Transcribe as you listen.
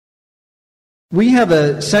We have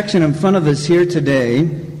a section in front of us here today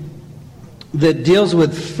that deals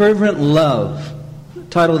with fervent love. The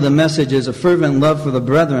title of the message is A Fervent Love for the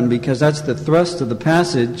Brethren, because that's the thrust of the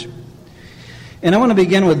passage. And I want to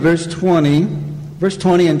begin with verse 20. Verse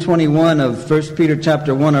 20 and 21 of 1 Peter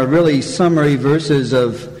chapter 1 are really summary verses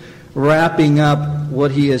of wrapping up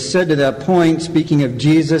what he has said to that point, speaking of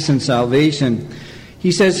Jesus and salvation.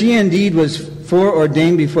 He says, "He indeed was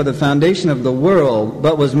foreordained before the foundation of the world,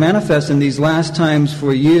 but was manifest in these last times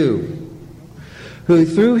for you, who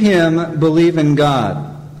through him believe in God,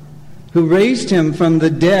 who raised him from the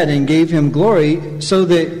dead and gave him glory, so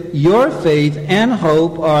that your faith and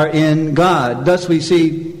hope are in God." Thus we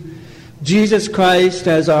see Jesus Christ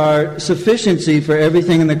as our sufficiency for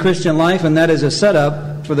everything in the Christian life, and that is a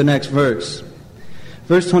setup for the next verse.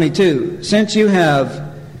 Verse 22, "Since you have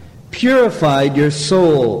purified your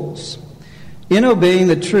souls in obeying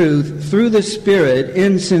the truth through the Spirit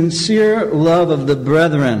in sincere love of the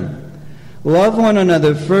brethren, love one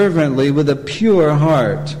another fervently with a pure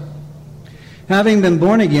heart, having been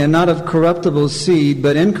born again, not of corruptible seed,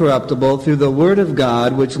 but incorruptible, through the word of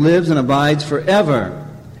God, which lives and abides forever.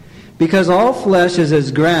 Because all flesh is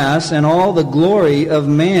as grass, and all the glory of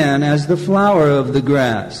man as the flower of the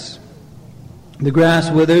grass. The grass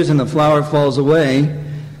withers and the flower falls away,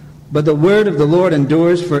 but the word of the Lord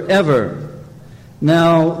endures forever.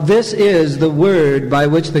 Now this is the word by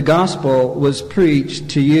which the gospel was preached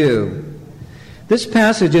to you." This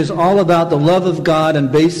passage is all about the love of God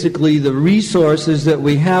and basically the resources that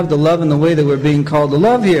we have to love in the way that we're being called to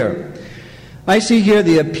love here. I see here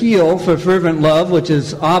the appeal for fervent love, which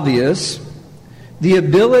is obvious. The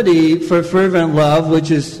ability for fervent love,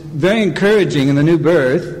 which is very encouraging in the new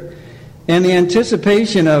birth. And the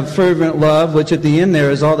anticipation of fervent love, which at the end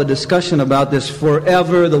there is all the discussion about this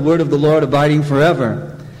forever, the word of the Lord abiding forever.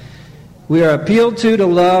 We are appealed to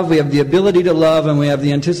love, we have the ability to love, and we have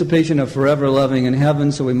the anticipation of forever loving in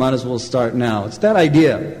heaven, so we might as well start now. It's that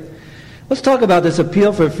idea. Let's talk about this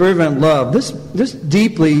appeal for fervent love. This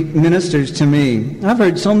deeply ministers to me. I've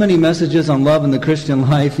heard so many messages on love in the Christian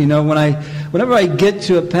life. You know, whenever I get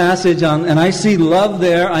to a passage and I see love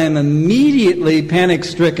there, I am immediately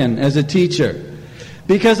panic-stricken as a teacher.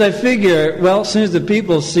 Because I figure, well, as soon as the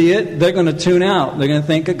people see it, they're going to tune out. They're going to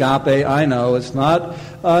think agape, I know, it's not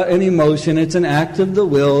an emotion, it's an act of the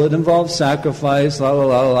will, it involves sacrifice, la la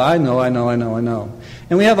la la, I know.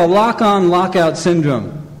 And we have a lock-on, lock-out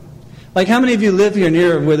syndrome. Like, how many of you live here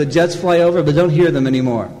near where the jets fly over but don't hear them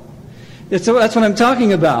anymore? That's what I'm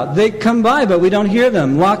talking about. They come by, but we don't hear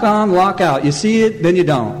them. Lock on, lock out. You see it, then you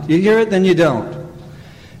don't. You hear it, then you don't.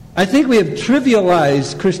 I think we have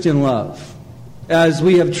trivialized Christian love, as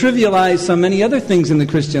we have trivialized so many other things in the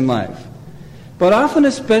Christian life. But often,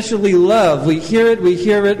 especially love, we hear it,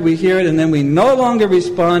 and then we no longer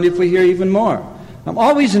respond if we hear even more. I'm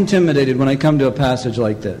always intimidated when I come to a passage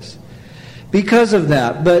like this because of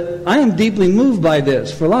that. But I am deeply moved by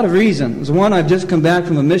this for a lot of reasons. One, I've just come back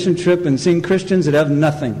from a mission trip and seen Christians that have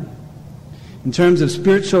nothing in terms of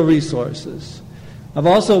spiritual resources. I've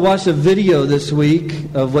also watched a video this week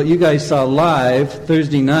of what you guys saw live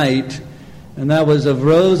Thursday night, and that was of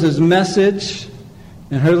Rose's message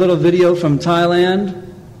and her little video from Thailand.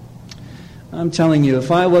 I'm telling you,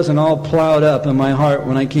 if I wasn't all plowed up in my heart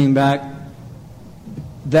when I came back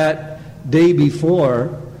that day before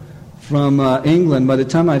from England, by the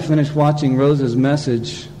time I finished watching Rose's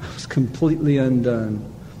message, I was completely undone.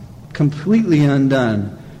 Completely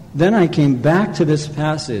undone. Then I came back to this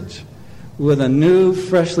passage with a new,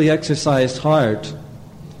 freshly exercised heart.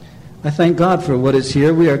 I thank God for what is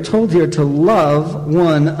here. We are told here to love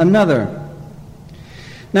one another.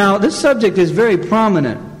 Now, this subject is very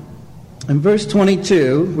prominent. In verse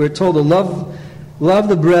 22, we're told to love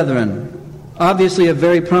the brethren. Obviously a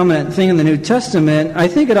very prominent thing in the New Testament. I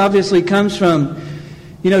think it obviously comes from,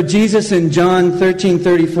 Jesus in John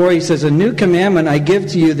 13:34. He says, "A new commandment I give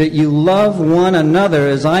to you, that you love one another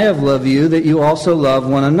as I have loved you, that you also love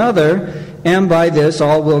one another. And by this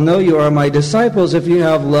all will know you are my disciples, if you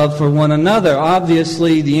have love for one another."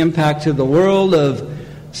 Obviously the impact to the world of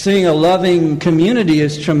seeing a loving community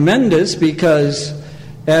is tremendous, because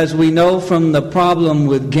as we know from the problem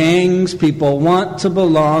with gangs, people want to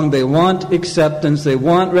belong, they want acceptance, they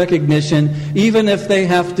want recognition, even if they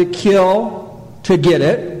have to kill to get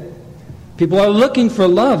it. People are looking for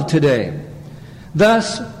love today.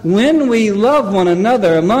 Thus, when we love one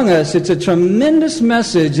another among us, it's a tremendous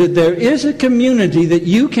message that there is a community that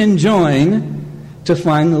you can join to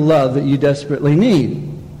find the love that you desperately need.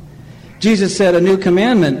 Jesus said, "A new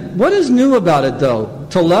commandment." What is new about it, though?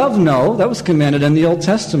 To love? No, that was commanded in the Old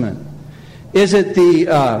Testament. Is it the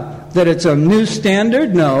that it's a new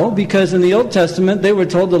standard? No, because in the Old Testament they were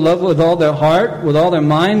told to love with all their heart, with all their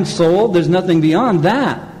mind, soul. There's nothing beyond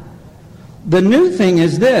that. The new thing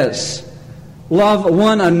is this: love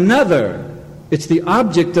one another. It's the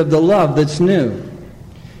object of the love that's new.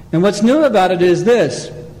 And what's new about it is this: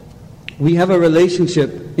 we have a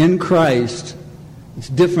relationship in Christ. It's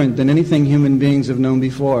different than anything human beings have known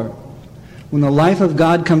before. When the life of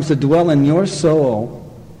God comes to dwell in your soul,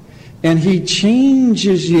 and He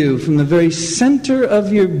changes you from the very center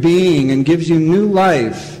of your being and gives you new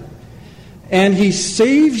life. And He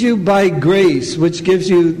saves you by grace, which gives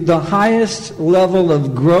you the highest level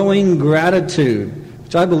of growing gratitude,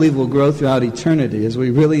 which I believe will grow throughout eternity as we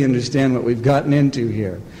really understand what we've gotten into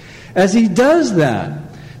here. As He does that,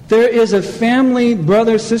 there is a family,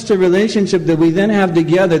 brother-sister relationship that we then have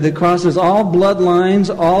together that crosses all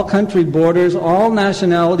bloodlines, all country borders, all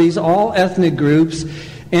nationalities, all ethnic groups.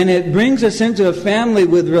 And it brings us into a family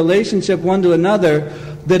with relationship one to another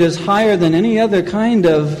that is higher than any other kind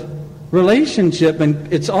of relationship,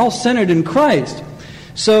 and it's all centered in Christ.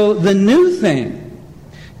 So the new thing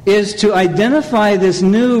is to identify this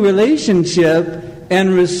new relationship and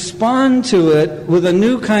respond to it with a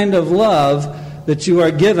new kind of love that you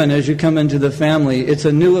are given as you come into the family. It's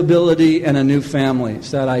a new ability and a new family.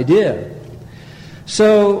 It's that idea.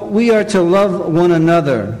 So we are to love one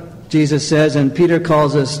another, Jesus says, and Peter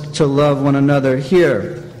calls us to love one another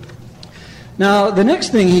here. Now, the next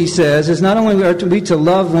thing he says is not only are we to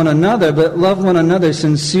love one another, but love one another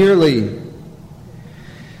sincerely.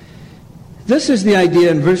 This is the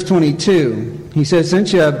idea in verse 22. He says,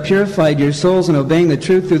 since you have purified your souls in obeying the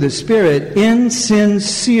truth through the Spirit, in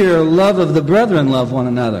sincere love of the brethren, love one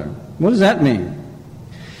another. What does that mean?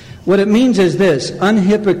 What it means is this: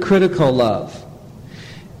 unhypocritical love.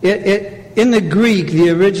 In the Greek, the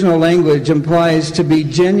original language implies to be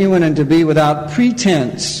genuine and to be without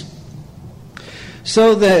pretense.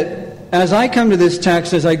 So that as I come to this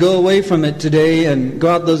text, as I go away from it today and go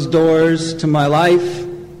out those doors to my life,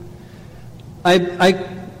 I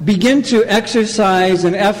begin to exercise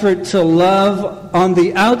an effort to love on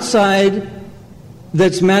the outside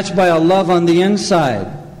that's matched by a love on the inside.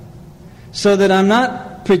 So that I'm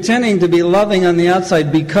not pretending to be loving on the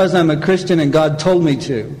outside because I'm a Christian and God told me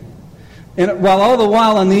to. And while all the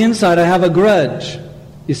while on the inside I have a grudge.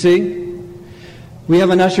 You see? We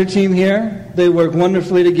have an usher team here. They work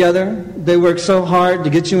wonderfully together. They work so hard to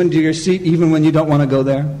get you into your seat even when you don't want to go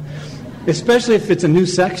there. Especially if it's a new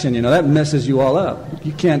section, that messes you all up.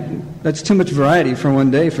 You can't, that's too much variety for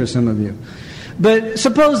one day for some of you. But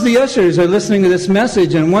suppose the ushers are listening to this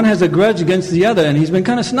message and one has a grudge against the other and he's been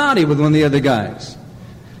kind of snotty with one of the other guys.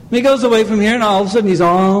 And he goes away from here and all of a sudden he's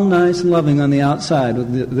all nice and loving on the outside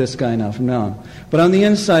with this guy now from now on. But on the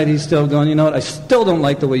inside he's still going, you know what, I still don't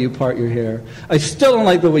like the way you part your hair. I still don't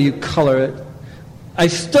like the way you color it. I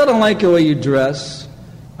still don't like the way you dress.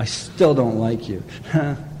 I still don't like you.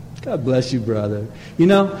 God bless you, brother.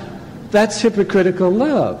 That's hypocritical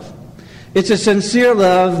love. It's a sincere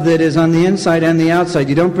love that is on the inside and the outside.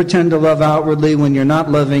 You don't pretend to love outwardly when you're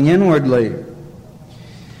not loving inwardly.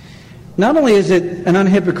 Not only is it an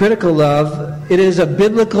unhypocritical love, it is a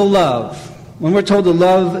biblical love. When we're told to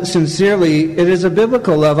love sincerely, it is a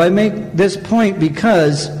biblical love. I make this point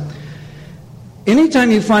because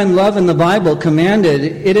anytime you find love in the Bible commanded,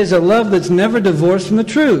 it is a love that's never divorced from the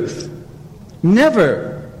truth. Never.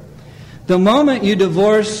 The moment you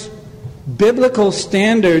divorce biblical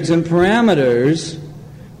standards and parameters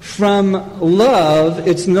from love,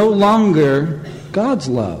 it's no longer God's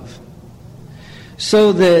love.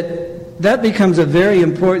 So that becomes a very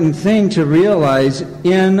important thing to realize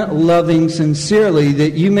in loving sincerely,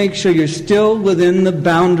 that you make sure you're still within the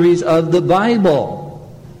boundaries of the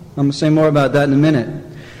Bible. I'm going to say more about that in a minute.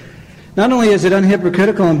 Not only is it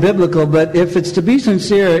unhypocritical and biblical, but if it's to be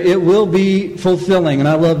sincere, it will be fulfilling. And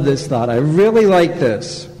I love this thought. I really like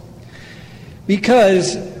this.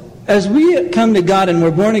 Because as we come to God and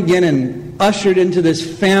we're born again and ushered into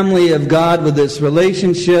this family of God with this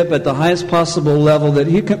relationship at the highest possible level that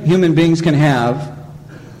human beings can have,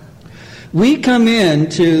 we come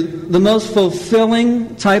into the most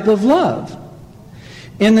fulfilling type of love.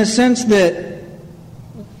 In the sense that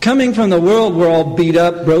coming from the world, we're all beat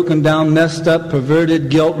up, broken down, messed up, perverted,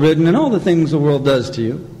 guilt-ridden, and all the things the world does to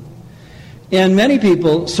you. And many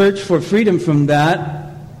people search for freedom from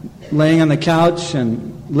that, laying on the couch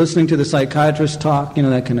and listening to the psychiatrist talk,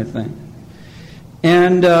 that kind of thing.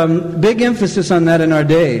 And big emphasis on that in our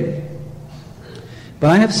day. But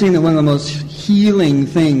I have seen that one of the most healing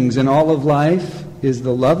things in all of life is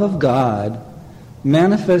the love of God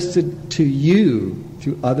manifested to you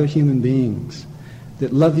through other human beings.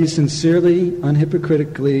 that love you sincerely,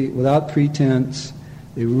 unhypocritically, without pretense.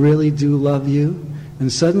 They really do love you.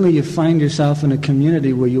 And suddenly you find yourself in a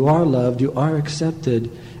community where you are loved, you are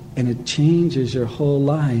accepted, and it changes your whole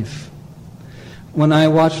life. When I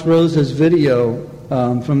watched Rosa's video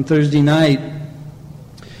from Thursday night,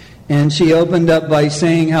 and she opened up by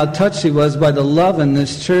saying how touched she was by the love in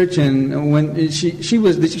this church, and when she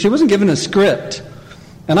wasn't given a script,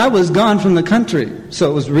 and I was gone from the country, so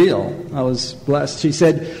it was real. I was blessed. She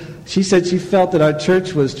said she felt that our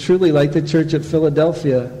church was truly like the church at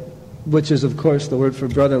Philadelphia, which is, of course, the word for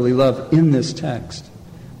brotherly love in this text.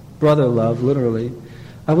 Brother love, literally.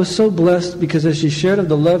 I was so blessed because as she shared of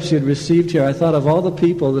the love she had received here, I thought of all the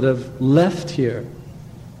people that have left here,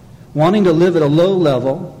 wanting to live at a low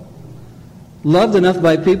level, loved enough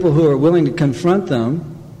by people who are willing to confront them,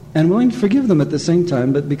 and willing to forgive them at the same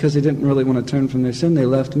time, but because they didn't really want to turn from their sin, they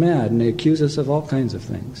left mad, and they accuse us of all kinds of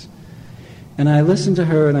things. And I listened to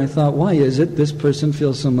her, and I thought, why is it this person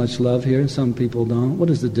feels so much love here, and some people don't? What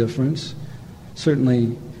is the difference?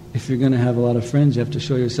 Certainly, if you're going to have a lot of friends, you have to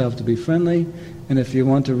show yourself to be friendly, and if you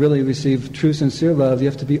want to really receive true, sincere love, you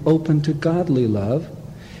have to be open to godly love,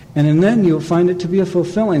 and then you'll find it to be a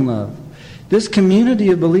fulfilling love. This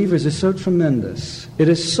community of believers is so tremendous. It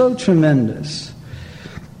is so tremendous.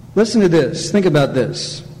 Listen to this. Think about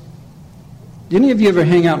this. Did any of you ever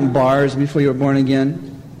hang out in bars before you were born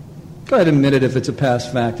again? Go ahead and admit it if it's a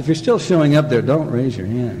past fact. If you're still showing up there, don't raise your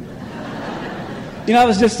hand. You know, I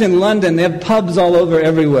was just in London. They have pubs all over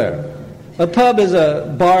everywhere. A pub is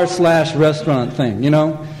a bar/restaurant thing, you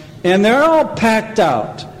know. And they're all packed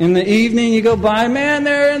out. In the evening, you go by, man,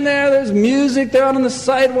 they're in there. There's music. They're out on the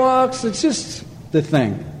sidewalks. It's just the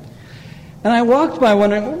thing. And I walked by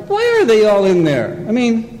wondering, why are they all in there? I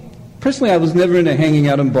mean, personally, I was never into hanging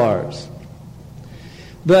out in bars.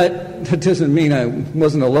 But that doesn't mean I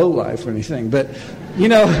wasn't a lowlife or anything. But, you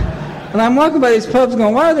know, and I'm walking by these pubs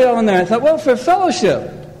going, why are they all in there? I thought, well, for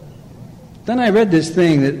fellowship. Then I read this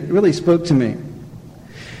thing that really spoke to me.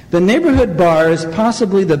 The neighborhood bar is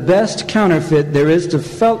possibly the best counterfeit there is to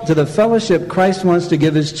the fellowship Christ wants to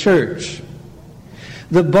give His church.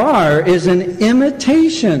 The bar is an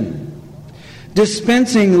imitation,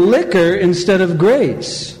 dispensing liquor instead of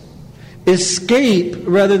grace, escape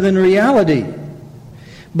rather than reality.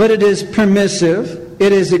 But it is permissive,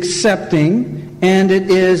 it is accepting, and it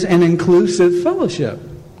is an inclusive fellowship.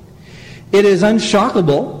 It is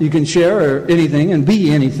unshockable. You can share or anything and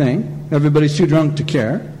be anything. Everybody's too drunk to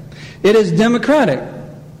care. It is democratic.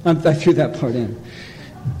 I threw that part in.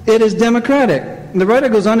 It is democratic. The writer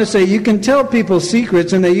goes on to say, you can tell people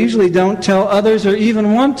secrets and they usually don't tell others or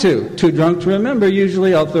even want to. Too drunk to remember,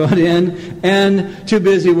 usually, I'll throw it in, and too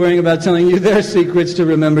busy worrying about telling you their secrets to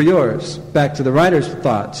remember yours. Back to the writer's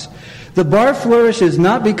thoughts. The bar flourishes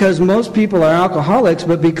not because most people are alcoholics,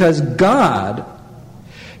 but because God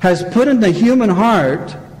has put in the human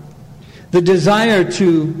heart the desire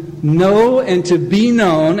to know and to be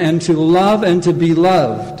known and to love and to be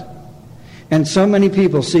loved. And so many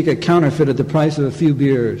people seek a counterfeit at the price of a few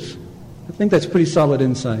beers. I think that's pretty solid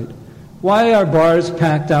insight. Why are bars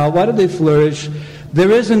packed out? Why do they flourish?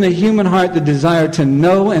 There is in the human heart the desire to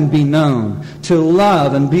know and be known, to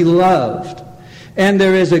love and be loved. And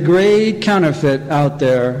there is a great counterfeit out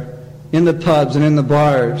there in the pubs and in the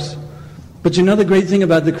bars. But you know the great thing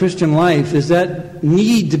about the Christian life is that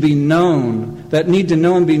need to be known, that need to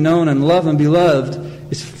know and be known and love and be loved,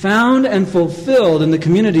 is found and fulfilled in the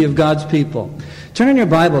community of God's people. Turn in your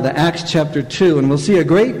Bible to Acts chapter 2, and we'll see a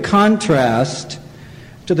great contrast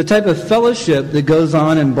to the type of fellowship that goes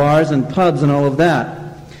on in bars and pubs and all of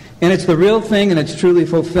that. And it's the real thing, and it's truly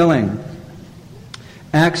fulfilling.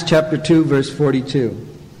 Acts chapter 2, verse 42.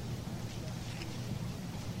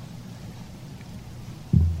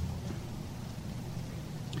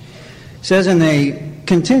 It says, and they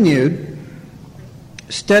continued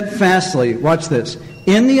steadfastly, watch this,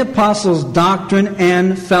 in the apostles' doctrine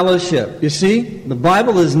and fellowship. You see, the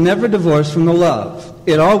Bible is never divorced from the love.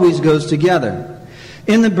 It always goes together.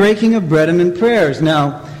 In the breaking of bread and in prayers.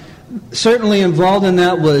 Now, certainly involved in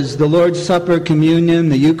that was the Lord's Supper, communion,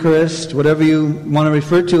 the Eucharist, whatever you want to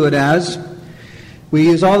refer to it as. We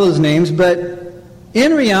use all those names, but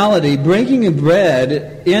in reality, breaking of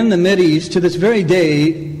bread in the Mideast to this very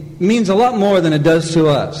day means a lot more than it does to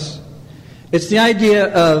us. It's the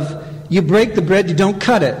idea of you break the bread, you don't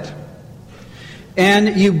cut it.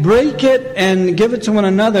 And you break it and give it to one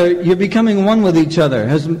another, you're becoming one with each other.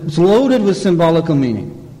 It's loaded with symbolical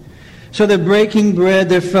meaning. So they're breaking bread,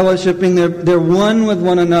 they're fellowshipping, they're one with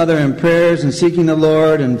one another in prayers and seeking the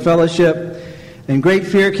Lord and fellowship. And great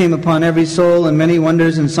fear came upon every soul, and many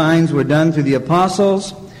wonders and signs were done through the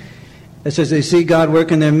apostles. It says they see God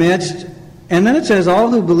work in their midst. And then it says all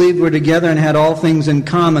who believed were together and had all things in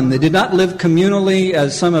common. They did not live communally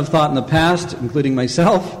as some have thought in the past, including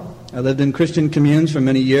myself. I lived in Christian communes for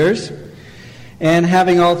many years. And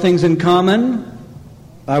having all things in common,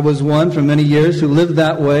 I was one for many years who lived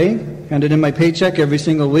that way. Handed in my paycheck every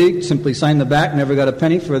single week, simply signed the back, never got a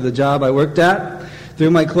penny for the job I worked at. Threw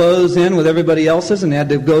my clothes in with everybody else's and had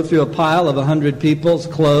to go through a pile of 100 people's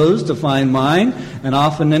clothes to find mine, and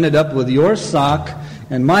often ended up with your sock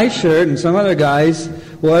and my shirt and some other guy's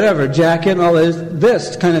whatever, jacket and all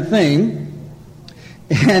this kind of thing.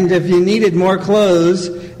 And if you needed more clothes,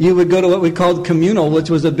 you would go to what we called communal, which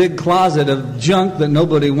was a big closet of junk that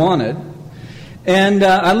nobody wanted. And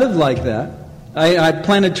I lived like that. I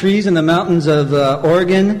planted trees in the mountains of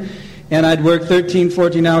Oregon, and I'd work 13,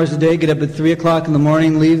 14 hours a day, get up at 3 o'clock in the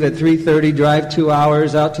morning, leave at 3:30, drive 2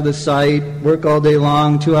 hours out to the site, work all day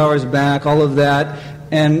long, 2 hours back, all of that.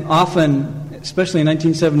 And often, especially in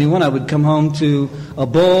 1971, I would come home to a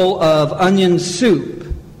bowl of onion soup.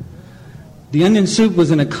 The onion soup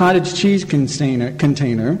was in a cottage cheese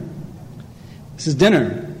container. This is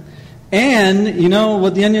dinner. And you know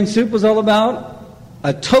what the onion soup was all about?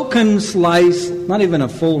 A token slice, not even a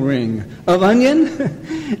full ring, of onion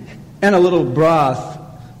and a little broth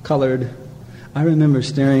colored. I remember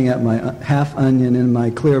staring at my half onion in my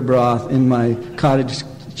clear broth in my cottage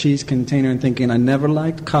cheese container and thinking, I never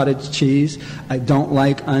liked cottage cheese. I don't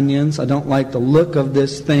like onions. I don't like the look of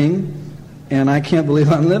this thing. And I can't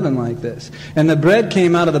believe I'm living like this. And the bread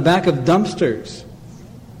came out of the back of dumpsters.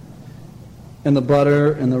 And the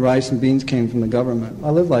butter and the rice and beans came from the government.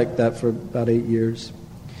 I lived like that for about 8 years.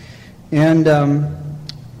 And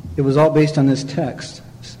it was all based on this text.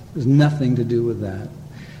 There's nothing to do with that.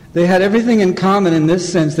 They had everything in common in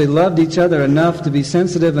this sense. They loved each other enough to be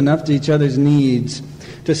sensitive enough to each other's needs,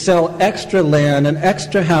 to sell extra land and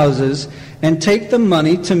extra houses and take the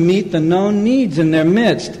money to meet the known needs in their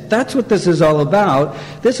midst. That's what this is all about.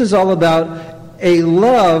 This is all about a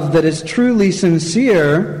love that is truly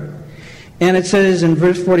sincere. And it says in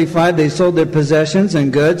verse 45, they sold their possessions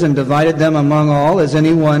and goods and divided them among all as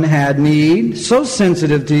anyone had need. So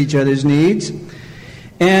sensitive to each other's needs.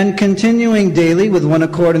 And continuing daily with one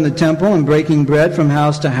accord in the temple and breaking bread from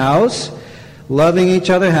house to house, loving each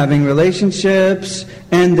other, having relationships,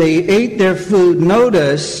 and they ate their food,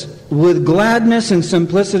 notice, with gladness and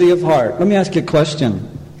simplicity of heart. Let me ask you a question.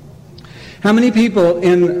 How many people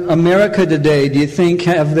in America today do you think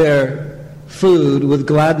have their food with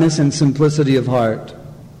gladness and simplicity of heart?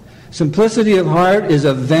 Simplicity of heart is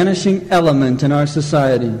a vanishing element in our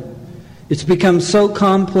society. It's become so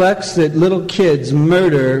complex that little kids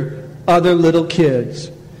murder other little kids.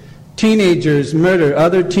 Teenagers murder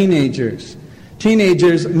other teenagers.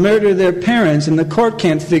 Teenagers murder their parents, and the court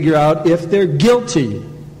can't figure out if they're guilty.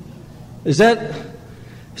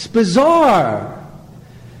 It's bizarre.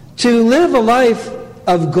 To live a life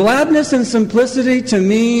of gladness and simplicity, to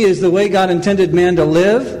me, is the way God intended man to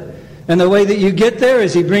live. And the way that you get there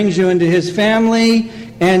is He brings you into His family,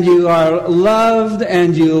 and you are loved,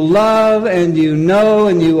 and you love, and you know,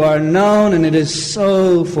 and you are known, and it is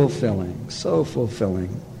so fulfilling, so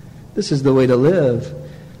fulfilling. This is the way to live.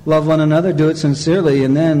 Love one another, do it sincerely.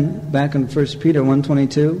 And then, back in 1 Peter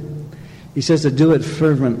 1:22, he says to do it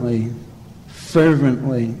fervently.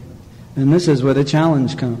 Fervently. And this is where the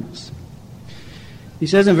challenge comes. He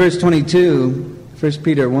says in verse 22, 1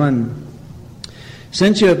 Peter 1,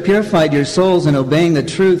 since you have purified your souls in obeying the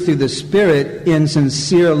truth through the Spirit in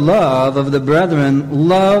sincere love of the brethren,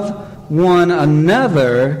 love one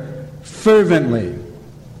another fervently.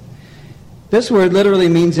 This word literally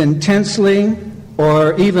means intensely,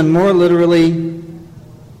 or even more literally,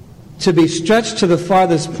 to be stretched to the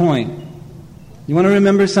farthest point. You want to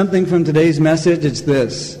remember something from today's message? It's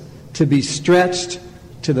this: to be stretched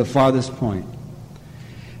to the farthest point.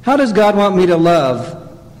 How does God want me to love?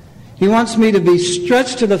 He wants me to be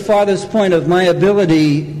stretched to the farthest point of my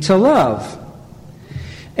ability to love.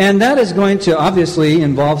 And that is going to obviously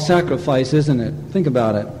involve sacrifice, isn't it? Think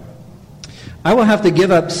about it. I will have to give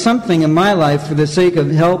up something in my life for the sake of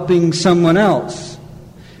helping someone else.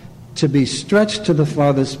 To be stretched to the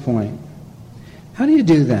farthest point. How do you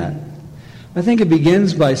do that? I think it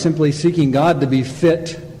begins by simply seeking God to be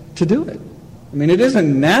fit to do it. I mean, it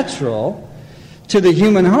isn't natural to the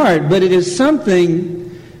human heart, but it is something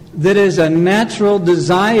that is a natural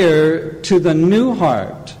desire to the new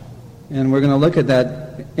heart. And we're going to look at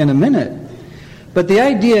that in a minute. But the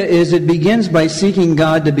idea is it begins by seeking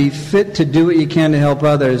God to be fit to do what you can to help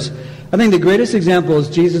others. I think the greatest example is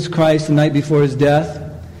Jesus Christ the night before His death.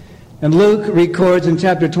 And Luke records in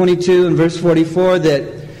chapter 22 and verse 44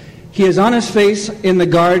 that He is on his face in the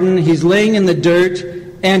garden. He's laying in the dirt,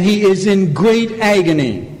 and he is in great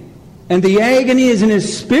agony. And the agony is in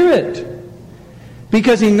his spirit,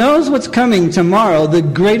 because he knows what's coming tomorrow, the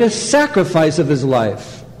greatest sacrifice of his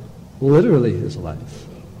life. Literally his life.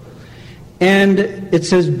 And it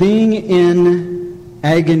says, being in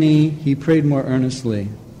agony, he prayed more earnestly.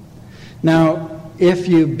 Now, if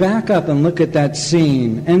you back up and look at that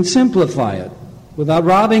scene and simplify it, without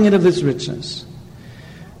robbing it of its richness,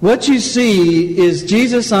 what you see is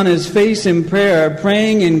Jesus on his face in prayer,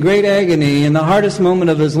 praying in great agony in the hardest moment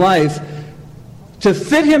of his life, to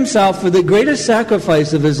fit himself for the greatest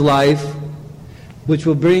sacrifice of his life, which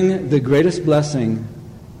will bring the greatest blessing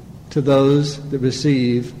to those that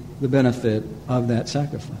receive the benefit of that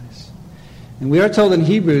sacrifice. And we are told in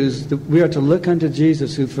Hebrews that we are to look unto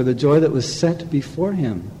Jesus, who for the joy that was set before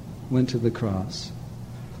him went to the cross.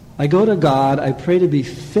 I go to God, I pray to be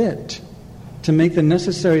fit to make the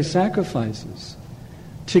necessary sacrifices,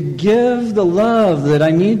 to give the love that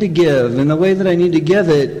I need to give in the way that I need to give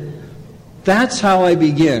it. That's how I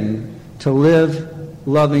begin to live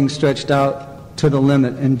loving, stretched out to the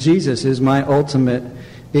limit. And Jesus is my ultimate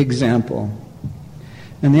example.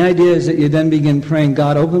 And the idea is that you then begin praying,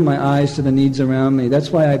 God, open my eyes to the needs around me.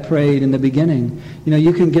 That's why I prayed in the beginning.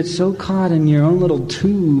 You can get so caught in your own little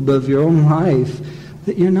tube of your own life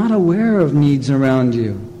that you're not aware of needs around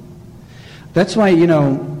you. That's why,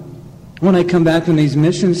 when I come back from these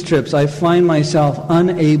missions trips, I find myself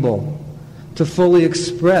unable to fully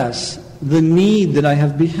express the need that I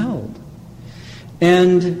have beheld.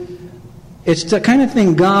 And it's the kind of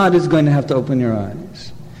thing God is going to have to open your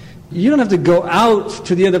eyes. You don't have to go out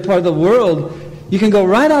to the other part of the world. You can go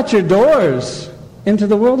right out your doors into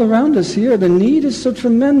the world around us here. The need is so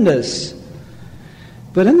tremendous.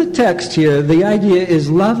 But in the text here, the idea is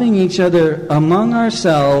loving each other among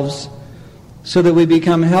ourselves so that we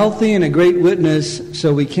become healthy and a great witness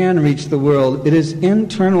so we can reach the world. It is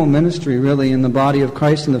internal ministry, really, in the body of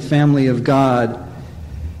Christ and the family of God.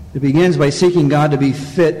 It begins by seeking God to be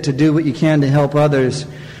fit to do what you can to help others.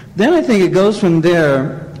 Then I think it goes from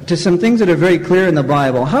there to some things that are very clear in the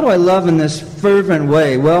Bible. How do I love in this fervent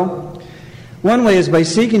way? Well, one way is by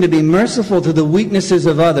seeking to be merciful to the weaknesses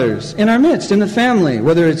of others in our midst, in the family,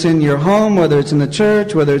 whether it's in your home, whether it's in the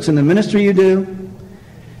church, whether it's in the ministry you do.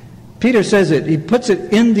 Peter says it. He puts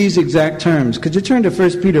it in these exact terms. Could you turn to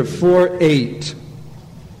 1 Peter 4:8?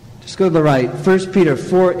 Just go to the right. 1 Peter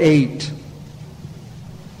 4:8.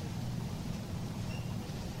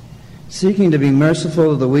 Seeking to be merciful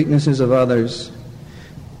to the weaknesses of others.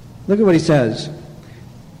 Look at what he says.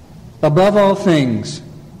 Above all things,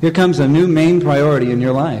 here comes a new main priority in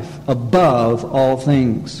your life. Above all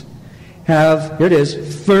things. Have, here it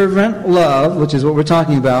is, fervent love, which is what we're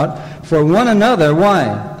talking about, for one another.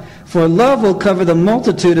 Why? For love will cover the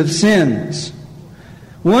multitude of sins.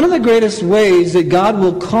 One of the greatest ways that God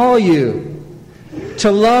will call you to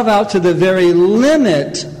love out to the very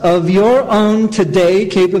limit of your own today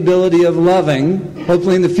capability of loving.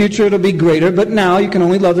 Hopefully in the future it'll be greater, but now you can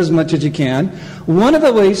only love as much as you can. One of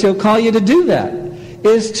the ways he'll call you to do that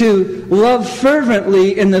is to love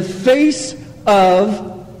fervently in the face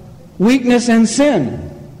of weakness and sin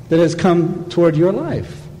that has come toward your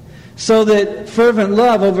life. So that fervent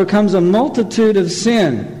love overcomes a multitude of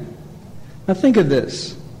sin. Now think of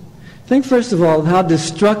this. Think first of all of how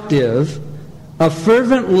destructive a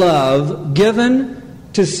fervent love given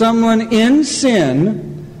to someone in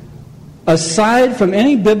sin, aside from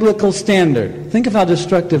any biblical standard. Think of how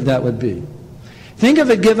destructive that would be. Think of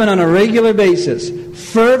it given on a regular basis.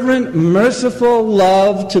 Fervent, merciful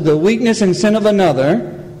love to the weakness and sin of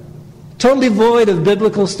another, totally void of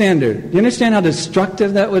biblical standard. Do you understand how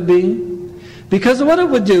destructive that would be? Because what it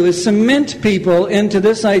would do is cement people into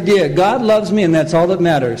this idea. God loves me and that's all that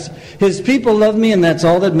matters. His people love me and that's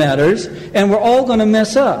all that matters. And we're all going to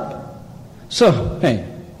mess up. So, hey.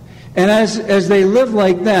 And as they live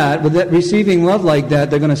like that, with that receiving love like that,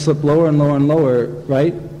 they're going to slip lower and lower and lower,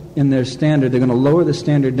 right? In their standard. They're going to lower the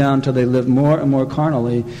standard down until they live more and more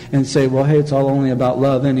carnally and say, well, hey, it's all only about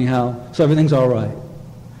love anyhow, so everything's all right.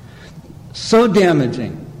 So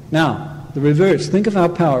damaging. Now, the reverse. Think of how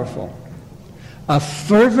powerful. A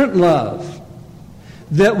fervent love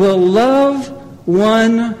that will love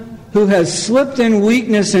one who has slipped in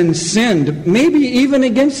weakness and sinned, maybe even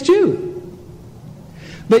against you.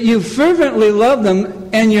 But you fervently love them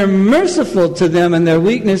and you're merciful to them in their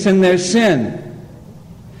weakness and their sin.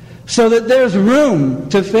 So that there's room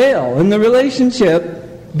to fail in the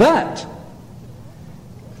relationship, but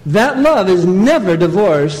that love is never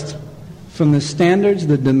divorced from the standards,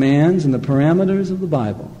 the demands, and the parameters of the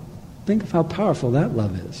Bible. Think of how powerful that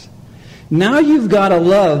love is. Now you've got a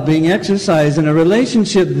love being exercised in a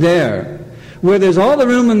relationship there where there's all the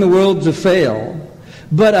room in the world to fail,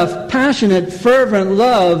 but a passionate, fervent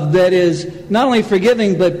love that is not only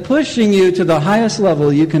forgiving, but pushing you to the highest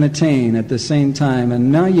level you can attain at the same time.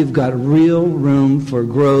 And now you've got real room for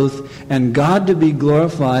growth and God to be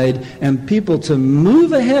glorified and people to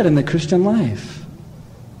move ahead in the Christian life.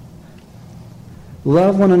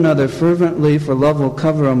 Love one another fervently, for love will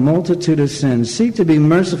cover a multitude of sins. Seek to be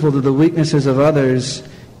merciful to the weaknesses of others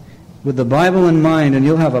with the Bible in mind, and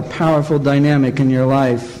you'll have a powerful dynamic in your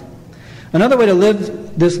life. Another way to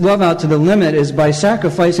live this love out to the limit is by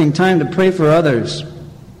sacrificing time to pray for others.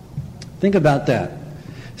 Think about that.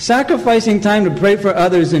 Sacrificing time to pray for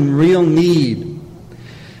others in real need.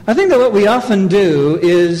 I think that what we often do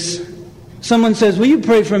is someone says, will you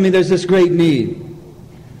pray for me? There's this great need.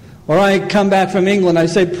 Or I come back from England, I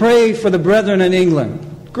say, pray for the brethren in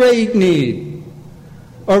England. Great need.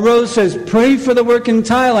 Or Rose says, pray for the work in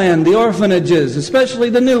Thailand, the orphanages,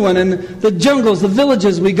 especially the new one, and the jungles, the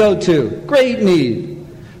villages we go to. Great need.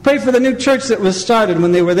 Pray for the new church that was started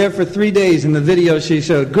when they were there for 3 days in the video she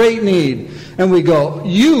showed. Great need. And we go,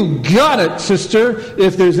 you got it, sister.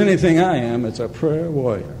 If there's anything I am, it's a prayer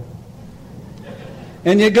warrior.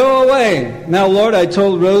 And you go away. Now, Lord, I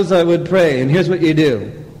told Rose I would pray, and here's what you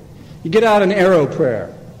do. You get out an arrow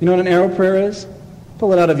prayer. You know what an arrow prayer is?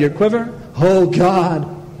 Pull it out of your quiver. Oh, God,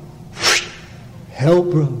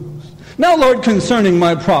 help Rose. Now, Lord, concerning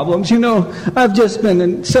my problems, I've just been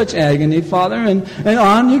in such agony, Father, and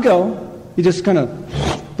on you go. You just kind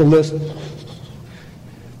of, the list.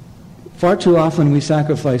 Far too often we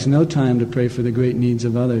sacrifice no time to pray for the great needs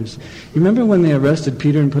of others. You remember when they arrested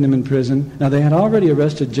Peter and put him in prison? Now, they had already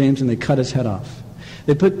arrested James and they cut his head off.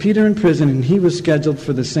 They put Peter in prison and he was scheduled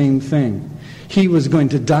for the same thing. He was going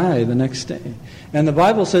to die the next day. And the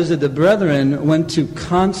Bible says that the brethren went to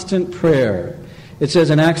constant prayer. It says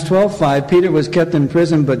in Acts 12:5, Peter was kept in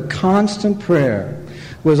prison, but constant prayer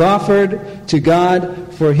was offered to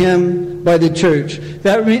God for him by the church.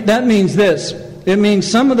 That means this. It means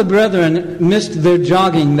some of the brethren missed their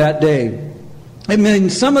jogging that day. It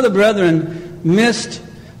means some of the brethren missed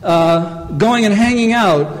going and hanging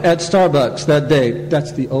out at Starbucks that day.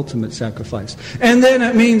 That's the ultimate sacrifice. And then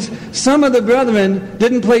it means some of the brethren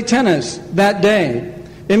didn't play tennis that day.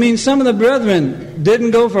 It means some of the brethren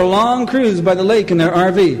didn't go for a long cruise by the lake in their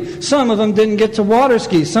RV. Some of them didn't get to water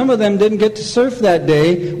ski. Some of them didn't get to surf that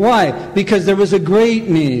day. Why? Because there was a great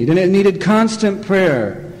need, and it needed constant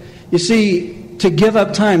prayer. You see, to give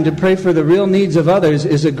up time to pray for the real needs of others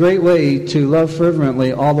is a great way to love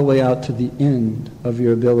fervently all the way out to the end of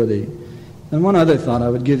your ability. And one other thought I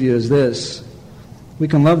would give you is this. We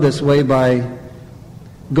can love this way by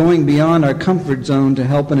going beyond our comfort zone to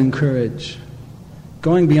help and encourage.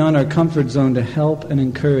 Going beyond our comfort zone to help and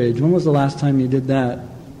encourage. When was the last time you did that?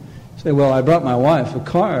 You say, well, I brought my wife a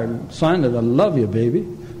card, signed it, I love you, baby.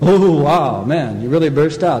 Oh, wow, man, you really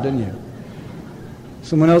burst out, didn't you?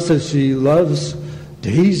 Someone else says she loves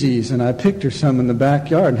daisies, and I picked her some in the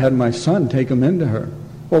backyard and had my son take them into her.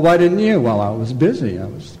 Well, why didn't you? Well, I was busy. I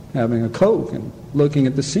was having a Coke and looking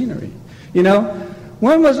at the scenery. We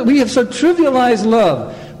have so trivialized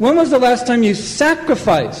love. When was the last time you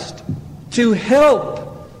sacrificed to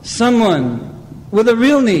help someone with a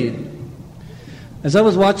real need? As I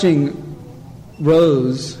was watching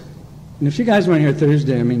Rose, and if you guys weren't here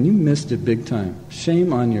Thursday, you missed it big time.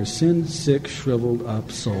 Shame on your sin-sick,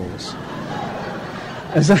 shriveled-up souls.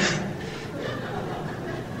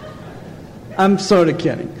 I'm sort of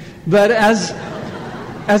kidding. But as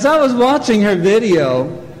I was watching her video,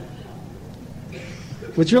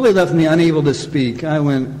 which really left me unable to speak, I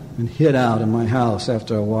went and hid out in my house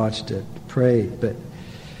after I watched it, prayed. But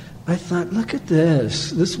I thought, look at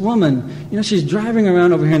this. This woman, she's driving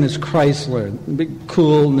around over here in this Chrysler, the big,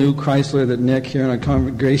 cool, new Chrysler that Nick here in our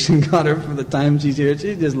congregation got her for the time she's here.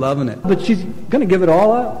 She's just loving it. But she's going to give it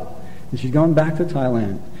all up. And she's going back to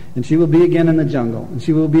Thailand. And she will be again in the jungle. And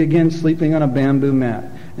she will be again sleeping on a bamboo mat.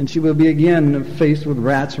 And she will be again faced with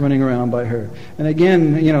rats running around by her. And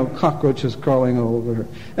again, cockroaches crawling all over her.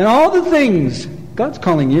 And all the things, God's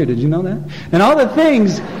calling you, did you know that? And all the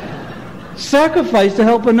things sacrifice to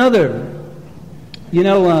help another.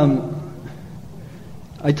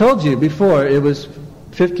 I told you before, it was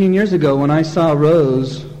 15 years ago when I saw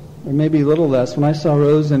Rose, or maybe a little less, when I saw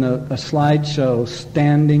Rose in a slideshow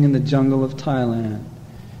standing in the jungle of Thailand.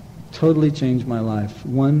 Totally changed my life.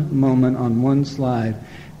 One moment on one slide.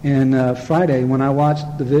 And Friday, when I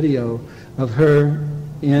watched the video of her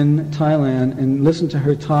in Thailand and listened to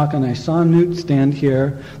her talk, and I saw Newt stand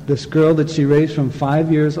here, this girl that she raised from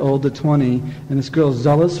 5 years old to 20, and this girl's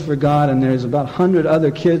zealous for God, and there's about 100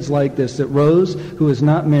 other kids like this that Rose, who is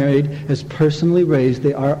not married, has personally raised.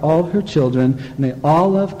 They are all her children, and they all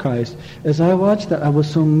love Christ. As I watched that, I was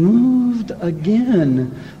so moved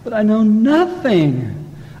again, but I know nothing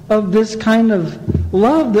of this kind of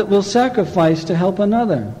love that will sacrifice to help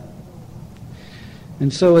another.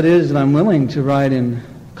 And so it is that I'm willing to ride in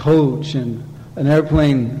coach and an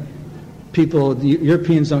airplane. People, the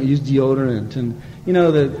Europeans don't use deodorant, and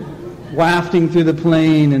the wafting through the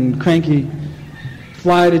plane and cranky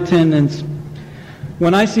flight attendants.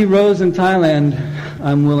 When I see Rose in Thailand,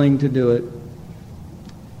 I'm willing to do it.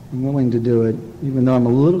 I'm willing to do it, even though I'm a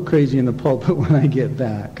little crazy in the pulpit when I get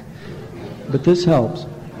back. But this helps.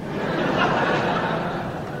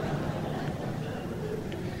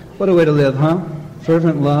 What a way to live, huh?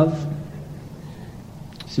 Fervent love.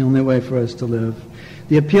 It's the only way for us to live.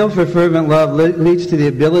 The appeal for fervent love leads to the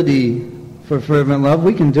ability for fervent love.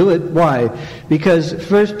 We can do it. Why? Because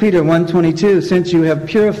 1 Peter 1:22, since you have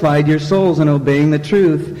purified your souls in obeying the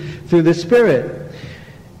truth through the Spirit.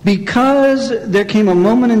 Because there came a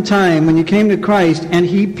moment in time when you came to Christ and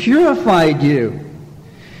He purified you.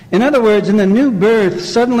 In other words, in the new birth,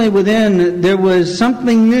 suddenly within there was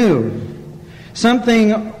something new.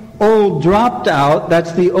 Something old dropped out,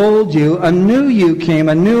 that's the old you. A new you came,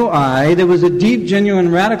 a new I. There was a deep,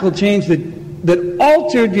 genuine, radical change that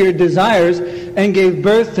altered your desires and gave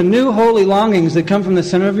birth to new holy longings that come from the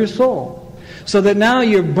center of your soul. So that now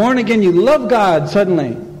you're born again, you love God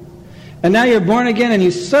suddenly. And now you're born again and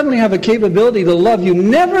you suddenly have a capability to love you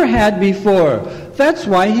never had before. That's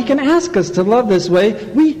why He can ask us to love this way.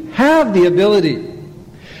 We have the ability.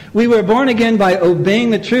 We were born again by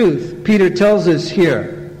obeying the truth, Peter tells us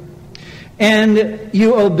here. And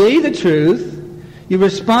you obey the truth, you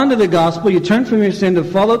respond to the gospel, you turn from your sin to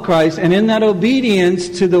follow Christ, and in that obedience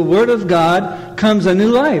to the Word of God comes a new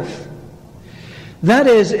life. That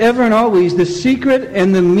is ever and always the secret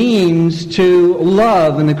and the means to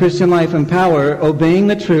love in the Christian life and power, obeying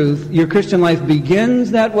the truth. Your Christian life begins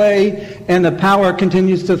that way, and the power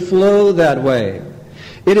continues to flow that way.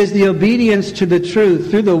 It is the obedience to the truth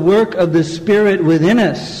through the work of the Spirit within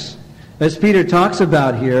us. As Peter talks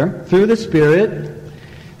about here, through the Spirit,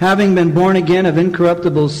 having been born again of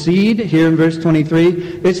incorruptible seed, here in verse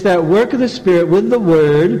 23, it's that work of the Spirit with the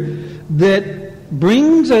Word that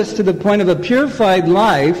brings us to the point of a purified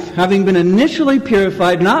life, having been initially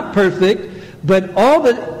purified, not perfect, but all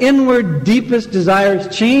the inward, deepest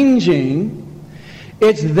desires changing.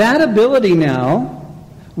 It's that ability now,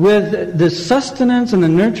 with the sustenance and the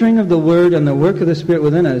nurturing of the Word and the work of the Spirit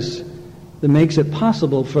within us, that makes it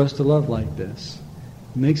possible for us to love like this.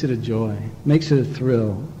 It makes it a joy. It makes it a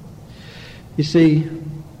thrill. You see,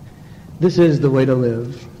 this is the way to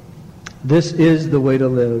live. This is the way to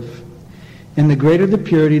live. And the greater the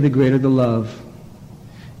purity, the greater the love.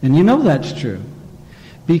 And you know that's true.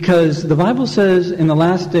 Because the Bible says in the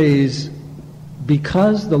last days,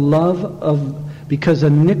 because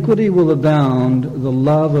iniquity will abound, the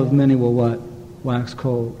love of many will what? Wax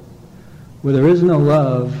cold. Where there is no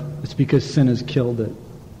love, it's because sin has killed it.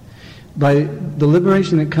 By the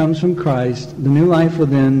liberation that comes from Christ, the new life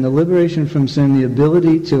within, the liberation from sin, the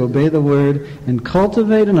ability to obey the Word and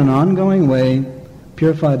cultivate in an ongoing way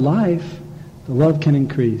purified life, the love can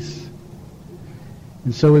increase.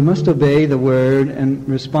 And so we must obey the Word and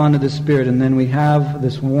respond to the Spirit, and then we have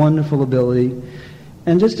this wonderful ability.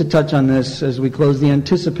 And just to touch on this as we close, the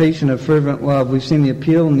anticipation of fervent love, we've seen the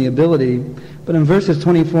appeal and the ability, but in verses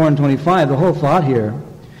 24 and 25, the whole thought here,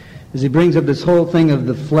 as he brings up this whole thing of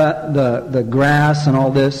the grass and all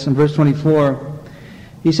this, in verse 24,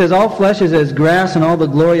 he says, all flesh is as grass, and all the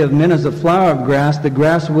glory of men as the flower of grass. The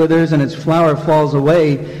grass withers, and its flower falls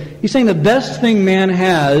away. He's saying the best thing man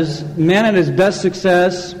has, man at his best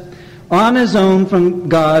success, on his own from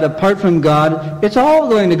God, apart from God, it's all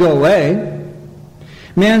going to go away.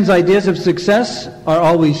 Man's ideas of success are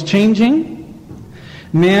always changing.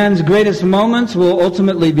 Man's greatest moments will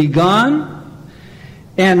ultimately be gone.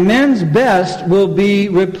 And men's best will be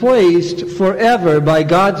replaced forever by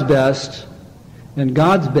God's best. And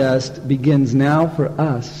God's best begins now for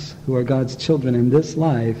us, who are God's children in this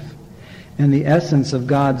life. And the essence of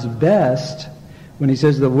God's best, when he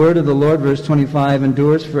says the word of the Lord, verse 25,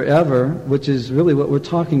 endures forever, which is really what we're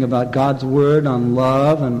talking about, God's word on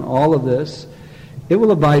love and all of this, it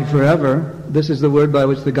will abide forever. This is the word by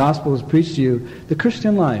which the gospel is preached to you. The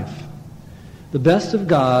Christian life, the best of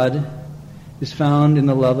God, is found in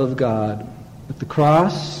the love of God. At the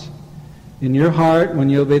cross, in your heart, when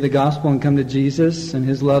you obey the gospel and come to Jesus, and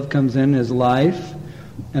his love comes in, his life,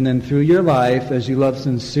 And then through your life, as you love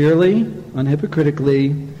sincerely, unhypocritically,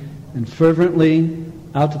 and fervently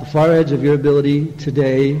out to the far edge of your ability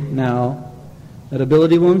today, now, that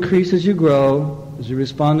ability will increase as you grow, as you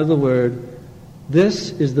respond to the Word.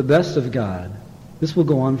 This is the best of God. This will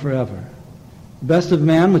go on forever. The best of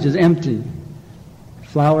man, which is empty,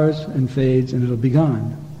 flowers and fades, and it'll be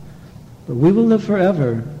gone. But we will live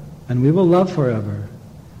forever, and we will love forever.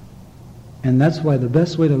 And that's why the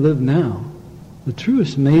best way to live now, the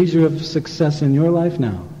truest measure of success in your life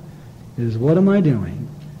now, is what am I doing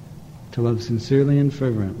to love sincerely and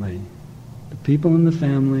fervently the people in the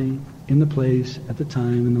family, in the place, at the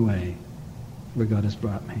time, in the way where God has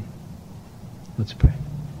brought me. Let's pray.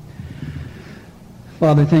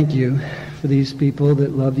 Father, thank you for these people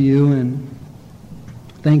that love you, and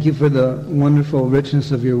thank you for the wonderful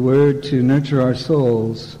richness of your word to nurture our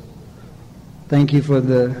souls. Thank you for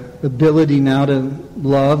the ability now to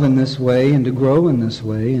love in this way and to grow in this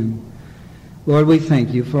way. And Lord, we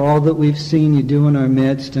thank you for all that we've seen you do in our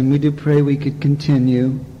midst, and we do pray we could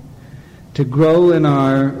continue to grow in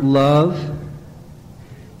our love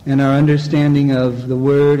and our understanding of the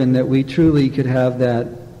Word, and that we truly could have that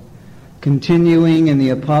continuing in the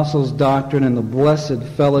apostles' doctrine and the blessed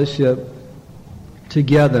fellowship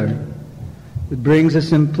together that brings a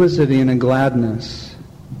simplicity and a gladness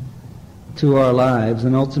to our lives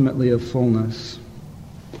and ultimately a fullness.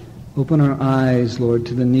 Open our eyes, Lord,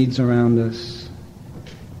 to the needs around us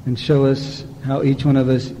and show us how each one of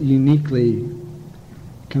us uniquely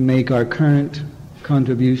can make our current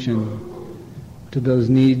contribution to those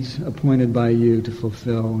needs appointed by you to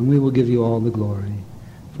fulfill. And we will give you all the glory.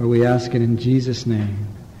 For we ask it in Jesus' name.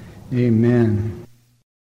 Amen.